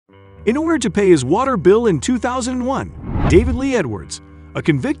In order to pay his water bill in 2001, David Lee Edwards, a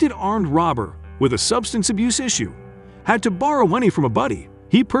convicted armed robber with a substance abuse issue, had to borrow money from a buddy.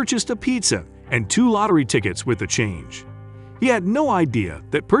 He purchased a pizza and 2 lottery tickets with the change. He had no idea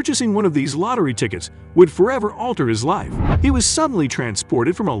that purchasing one of these lottery tickets would forever alter his life. He was suddenly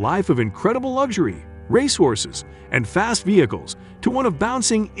transported from a life of incredible luxury, racehorses, and fast vehicles to one of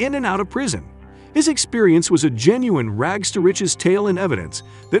bouncing in and out of prison. His experience was a genuine rags-to-riches tale and evidence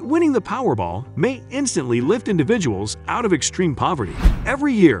that winning the Powerball may instantly lift individuals out of extreme poverty.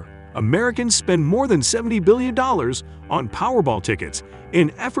 Every year, Americans spend more than $70 billion on Powerball tickets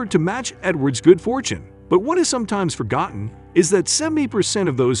in an effort to match Edwards' good fortune. But what is sometimes forgotten is that 70%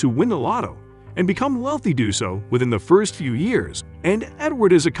 of those who win the lotto and become wealthy do so within the first few years, and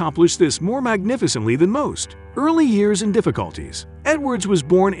Edward has accomplished this more magnificently than most. Early years and difficulties. Edwards was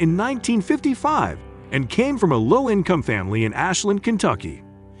born in 1955 and came from a low-income family in Ashland, Kentucky.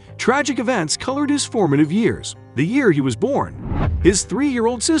 Tragic events colored his formative years. The year he was born, his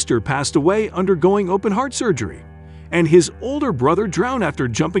 3-year-old sister passed away undergoing open-heart surgery, and his older brother drowned after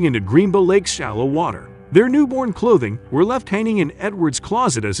jumping into Greenbow Lake's shallow water. Their newborn clothing were left hanging in Edward's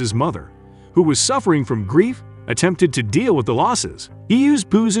closet as his mother, who was suffering from grief, attempted to deal with the losses. He used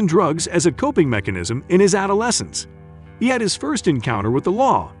booze and drugs as a coping mechanism in his adolescence. He had his first encounter with the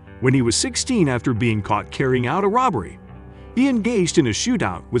law when he was 16 after being caught carrying out a robbery. He engaged in a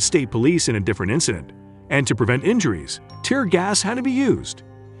shootout with state police in a different incident, and to prevent injuries, tear gas had to be used.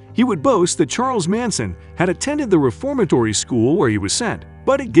 He would boast that Charles Manson had attended the reformatory school where he was sent,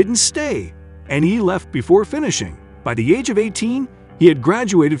 but it didn't stay, and he left before finishing. By the age of 18, he had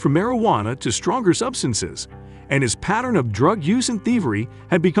graduated from marijuana to stronger substances, and his pattern of drug use and thievery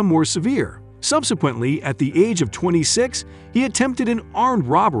had become more severe. Subsequently, at the age of 26, he attempted an armed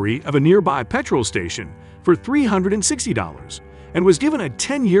robbery of a nearby petrol station for $360 and was given a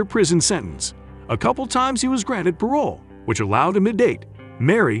 10-year prison sentence. A couple times he was granted parole, which allowed him to date,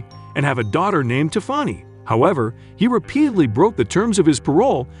 marry, and have a daughter named Tiffany. However, he repeatedly broke the terms of his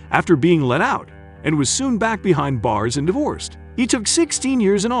parole after being let out and was soon back behind bars and divorced. He took 16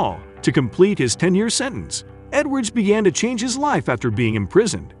 years in all to complete his 10-year sentence. Edwards began to change his life after being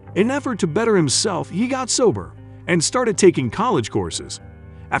imprisoned. In an effort to better himself, he got sober and started taking college courses.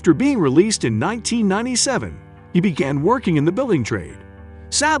 After being released in 1997, he began working in the building trade.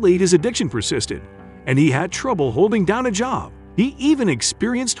 Sadly, his addiction persisted, and he had trouble holding down a job. He even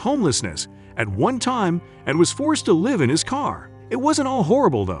experienced homelessness at one time and was forced to live in his car. It wasn't all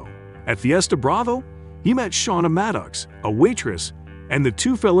horrible, though. At Fiesta Bravo, he met Shauna Maddox, a waitress, and the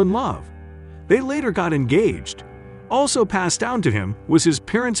two fell in love. They later got engaged. Also passed down to him was his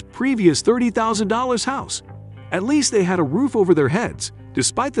parents' previous $30,000 house. At least they had a roof over their heads,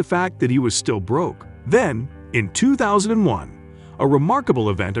 despite the fact that he was still broke. Then, in 2001, a remarkable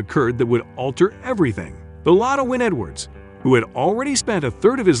event occurred that would alter everything. The lotto win Edwards, who had already spent a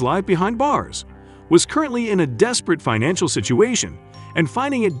third of his life behind bars, was currently in a desperate financial situation and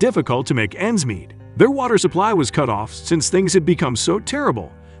finding it difficult to make ends meet. Their water supply was cut off since things had become so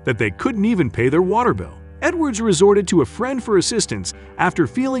terrible that they couldn't even pay their water bill. Edwards resorted to a friend for assistance after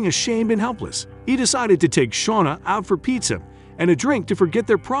feeling ashamed and helpless. He decided to take Shauna out for pizza and a drink to forget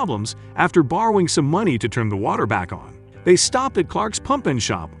their problems after borrowing some money to turn the water back on. They stopped at Clark's Pump and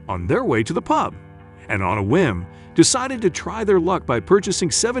Shop on their way to the pub, and on a whim, decided to try their luck by purchasing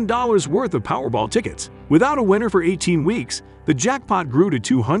 $7 worth of Powerball tickets. Without a winner for 18 weeks, the jackpot grew to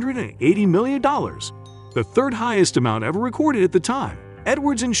 $280 million, the third highest amount ever recorded at the time.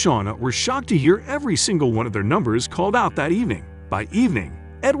 Edwards and Shauna were shocked to hear every single one of their numbers called out that evening. By evening,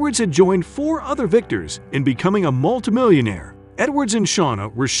 Edwards had joined 4 other victors in becoming a multimillionaire. Edwards and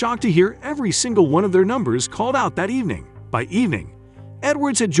Shauna were shocked to hear every single one of their numbers called out that evening. By evening,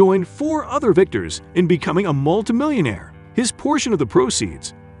 Edwards had joined 4 other victors in becoming a multimillionaire. His portion of the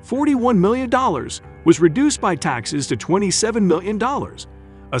proceeds, $41 million, was reduced by taxes to $27 million,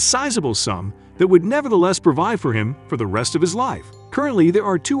 a sizable sum that would nevertheless provide for him for the rest of his life. Currently, there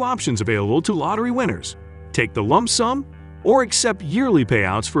are 2 options available to lottery winners: take the lump sum or accept yearly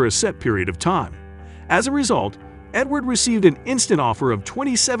payouts for a set period of time. As a result, Edward received an instant offer of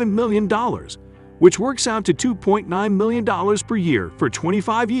 $27 million, which works out to $2.9 million per year for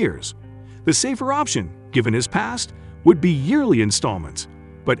 25 years. The safer option, given his past, would be yearly installments,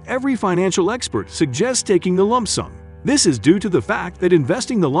 but every financial expert suggests taking the lump sum. This is due to the fact that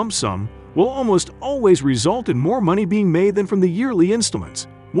investing the lump sum will almost always result in more money being made than from the yearly installments.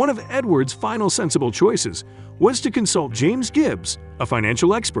 One of Edward's final sensible choices was to consult James Gibbs, a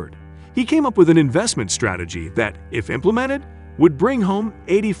financial expert. He came up with an investment strategy that, if implemented, would bring home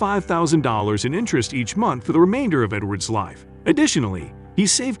 $85,000 in interest each month for the remainder of Edward's life. Additionally, he He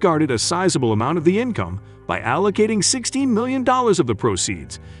safeguarded a sizable amount of the income by allocating $16 million of the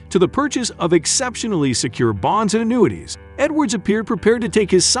proceeds to the purchase of exceptionally secure bonds and annuities. Edwards appeared prepared to take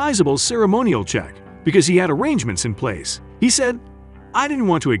his sizable ceremonial check because he had arrangements in place. He said, "I didn't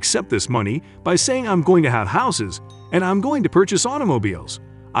want to accept this money by saying I'm going to have houses and I'm going to purchase automobiles.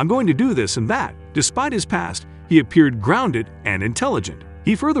 I'm going to do this and that." Despite his past, he appeared grounded and intelligent.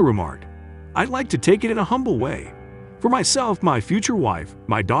 He further remarked, "I'd like to take it in a humble way. For myself, my future wife,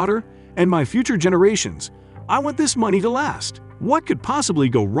 my daughter, and my future generations, I want this money to last. What could possibly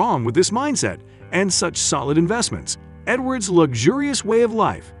go wrong with this mindset and such solid investments?" Edwards' luxurious way of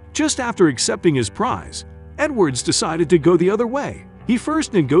life. Just after accepting his prize, Edwards decided to go the other way. He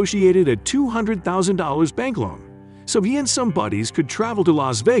first negotiated a $200,000 bank loan so he and some buddies could travel to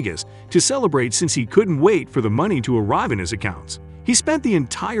Las Vegas to celebrate since he couldn't wait for the money to arrive in his accounts. He spent the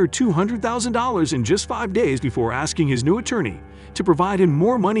entire $200,000 in just 5 days before asking his new attorney to provide him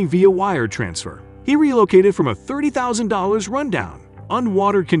more money via wire transfer. He relocated from a $30,000 rundown,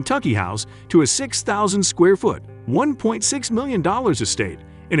 unwatered Kentucky house to a 6,000 square foot, $1.6 million estate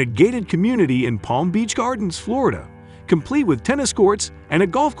in a gated community in Palm Beach Gardens, Florida, complete with tennis courts and a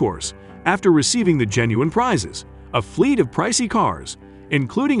golf course. After receiving the genuine prizes, a fleet of pricey cars,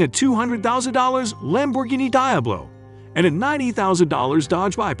 including a $200,000 Lamborghini Diablo and a $90,000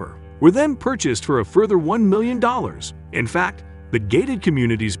 Dodge Viper, were then purchased for a further $1 million. In fact, the gated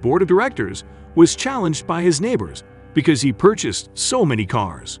community's board of directors was challenged by his neighbors because he purchased so many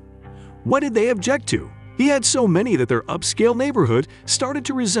cars. What did they object to? He had so many that their upscale neighborhood started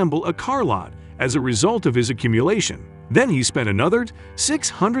to resemble a car lot as a result of his accumulation. Then he spent another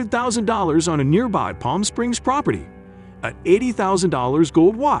 $600,000 on a nearby Palm Springs property, an $80,000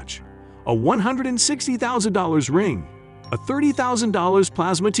 gold watch, a $160,000 ring, a $30,000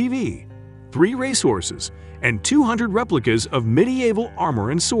 plasma TV, 3 racehorses, and 200 replicas of medieval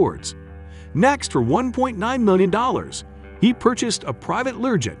armor and swords. Next, for $1.9 million, he purchased a private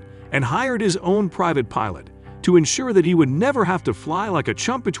Learjet and hired his own private pilot to ensure that he would never have to fly like a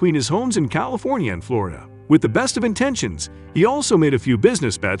chump between his homes in California and Florida. With the best of intentions, he also made a few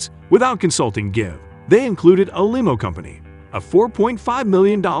business bets without consulting Give. They included a limo company, a $4.5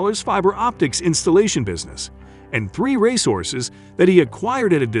 million fiber optics installation business, and 3 racehorses that he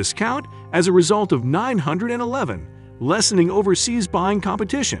acquired at a discount as a result of 911, lessening overseas buying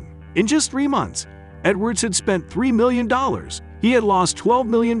competition. In just 3 months, Edwards had spent $3 million. He had lost $12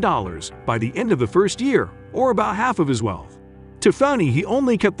 million by the end of the first year, or about half of his wealth. Tiffany, he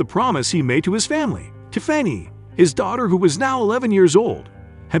only kept the promise he made to his family. Tiffany, his daughter who was now 11 years old,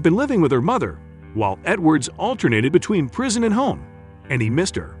 had been living with her mother, while Edwards alternated between prison and home, and he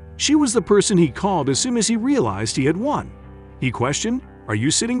missed her. She was the person he called as soon as he realized he had won. He questioned, "Are you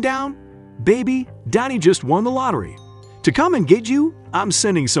sitting down? Baby, Daddy just won the lottery. To come and get you, I'm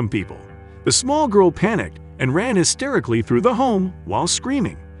sending some people." The small girl panicked and ran hysterically through the home while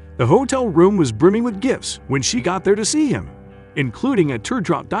screaming. The hotel room was brimming with gifts when she got there to see him, including a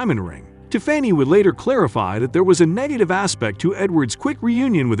teardrop diamond ring. Tiffany would later clarify that there was a negative aspect to Edwards' quick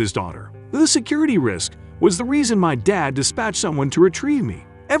reunion with his daughter. "The security risk was the reason my dad dispatched someone to retrieve me.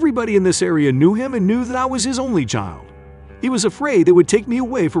 Everybody in this area knew him and knew that I was his only child. He was afraid they would take me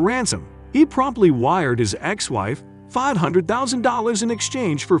away for ransom. He promptly wired his ex-wife $500,000 in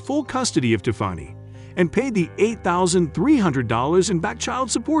exchange for full custody of Tiffany and paid the $8,300 in back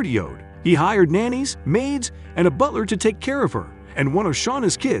child support he owed. He hired nannies, maids, and a butler to take care of her and one of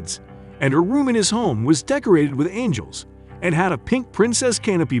Shauna's kids, and her room in his home was decorated with angels and had a pink princess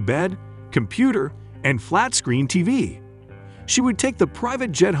canopy bed, computer, and flat-screen TV. She would take the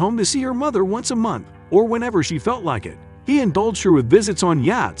private jet home to see her mother once a month or whenever she felt like it. He indulged her with visits on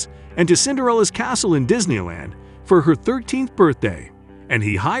yachts and to Cinderella's castle in Disneyland for her 13th birthday, and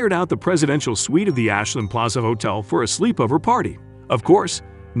he hired out the presidential suite of the Ashland Plaza Hotel for a sleepover party. Of course,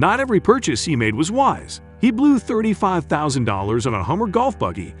 not every purchase he made was wise. He blew $35,000 on a Hummer golf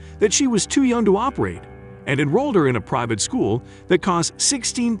buggy that she was too young to operate and enrolled her in a private school that cost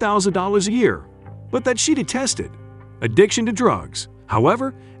 $16,000 a year, but that she detested. Addiction to drugs.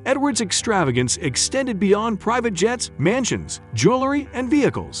 However, Edwards' extravagance extended beyond private jets, mansions, jewelry, and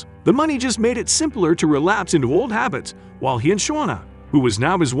vehicles. The money just made it simpler to relapse into old habits, while he and Shauna, who was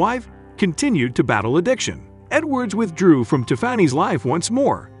now his wife, continued to battle addiction. Edwards withdrew from Tiffany's life once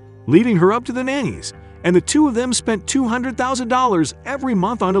more, leaving her up to the nannies, and the two of them spent $200,000 every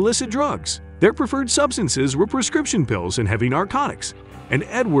month on illicit drugs. Their preferred substances were prescription pills and heavy narcotics, and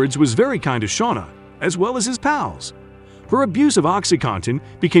Edwards was very kind to Shauna, as well as his pals. Her abuse of OxyContin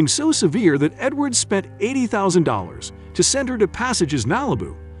became so severe that Edwards spent $80,000 to send her to Passages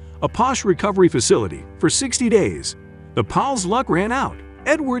Malibu, a posh recovery facility, for 60 days. The pals' luck ran out.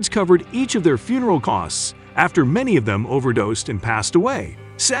 Edwards covered each of their funeral costs after many of them overdosed and passed away.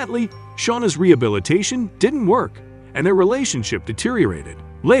 Sadly, Shauna's rehabilitation didn't work, and their relationship deteriorated.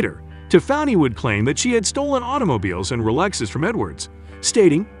 Later, Tiffany would claim that she had stolen automobiles and Rolexes from Edwards,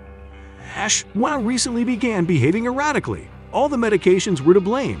 stating, "Shauna recently began behaving erratically. All the medications were to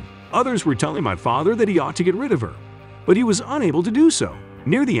blame. Others were telling my father that he ought to get rid of her, but he was unable to do so.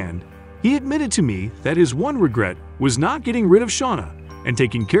 Near the end, he admitted to me that his one regret was not getting rid of Shauna and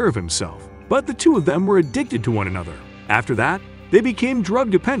taking care of himself, but the two of them were addicted to one another. After that, they became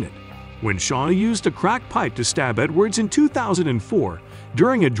drug-dependent. When Shauna used a crack pipe to stab Edwards in 2004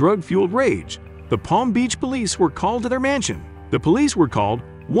 during a drug-fueled rage, the Palm Beach police were called to their mansion. The police were called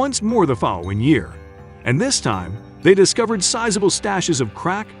once more the following year, and this time they discovered sizable stashes of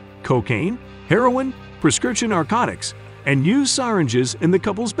crack, cocaine, heroin, prescription narcotics, and used syringes in the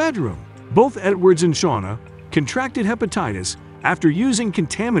couple's bedroom. Both Edwards and Shauna contracted hepatitis after using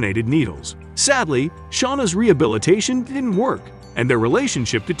contaminated needles. Sadly, Shauna's rehabilitation didn't work, and their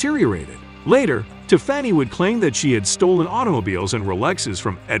relationship deteriorated. Later, Tiffany would claim that she had stolen automobiles and Rolexes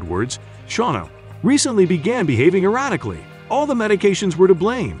from Edwards. Shauna recently began behaving erratically. All the medications were to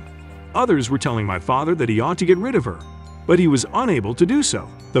blame. Others were telling my father that he ought to get rid of her, but he was unable to do so.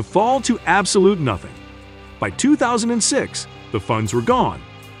 The fall to absolute nothing. By 2006, the funds were gone,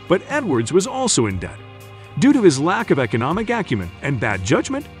 but Edwards was also in debt. Due to his lack of economic acumen and bad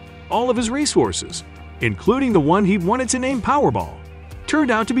judgment, all of his resources, including the one he wanted to name Powerball,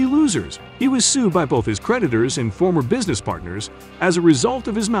 turned out to be losers. He was sued by both his creditors and former business partners as a result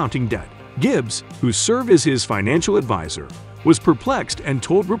of his mounting debt. Gibbs, who served as his financial advisor, was perplexed and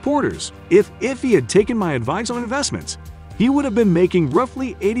told reporters if he had taken my advice on investments, he would have been making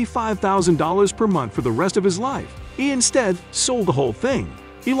roughly $85,000 per month for the rest of his life. He instead sold the whole thing.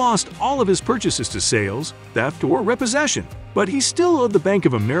 He lost all of his purchases to sales, theft, or repossession, but he still owed the Bank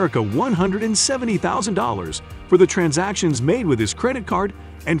of America $170,000 for the transactions made with his credit card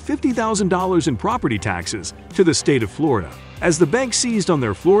and $50,000 in property taxes to the state of Florida. As the bank seized on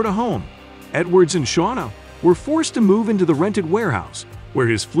their Florida home, Edwards and Shauna were forced to move into the rented warehouse where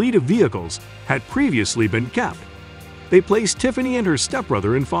his fleet of vehicles had previously been kept. They placed Tiffany and her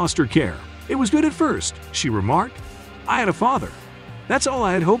stepbrother in foster care. "It was good at first," she remarked. "I had a father. That's all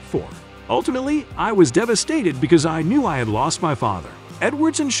I had hoped for. Ultimately, I was devastated because I knew I had lost my father."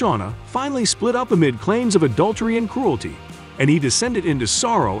 Edwards and Shauna finally split up amid claims of adultery and cruelty, and he descended into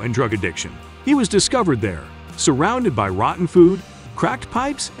sorrow and drug addiction. He was discovered there, surrounded by rotten food, cracked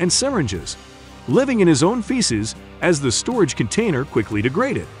pipes, and syringes, living in his own feces as the storage container quickly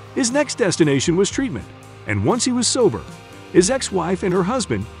degraded. His next destination was treatment, and once he was sober, his ex-wife and her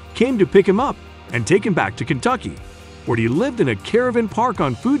husband came to pick him up and take him back to Kentucky, where he lived in a caravan park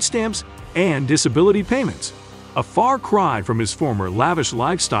on food stamps and disability payments, a far cry from his former lavish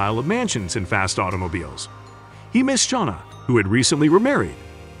lifestyle of mansions and fast automobiles. He missed Shauna, who had recently remarried,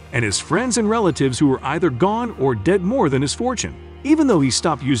 and his friends and relatives who were either gone or dead more than his fortune. Even though he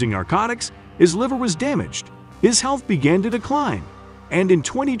stopped using narcotics, his liver was damaged. His health began to decline, and in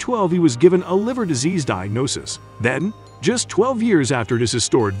 2012 he was given a liver disease diagnosis. Then, just 12 years after this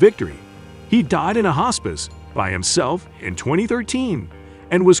historic victory, he died in a hospice by himself in 2013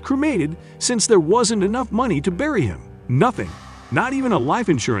 and was cremated since there wasn't enough money to bury him. Nothing, not even a life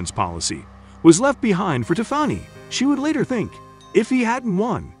insurance policy, was left behind for Tiffany. She would later think, if he hadn't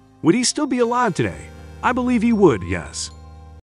won, would he still be alive today? I believe he would, yes.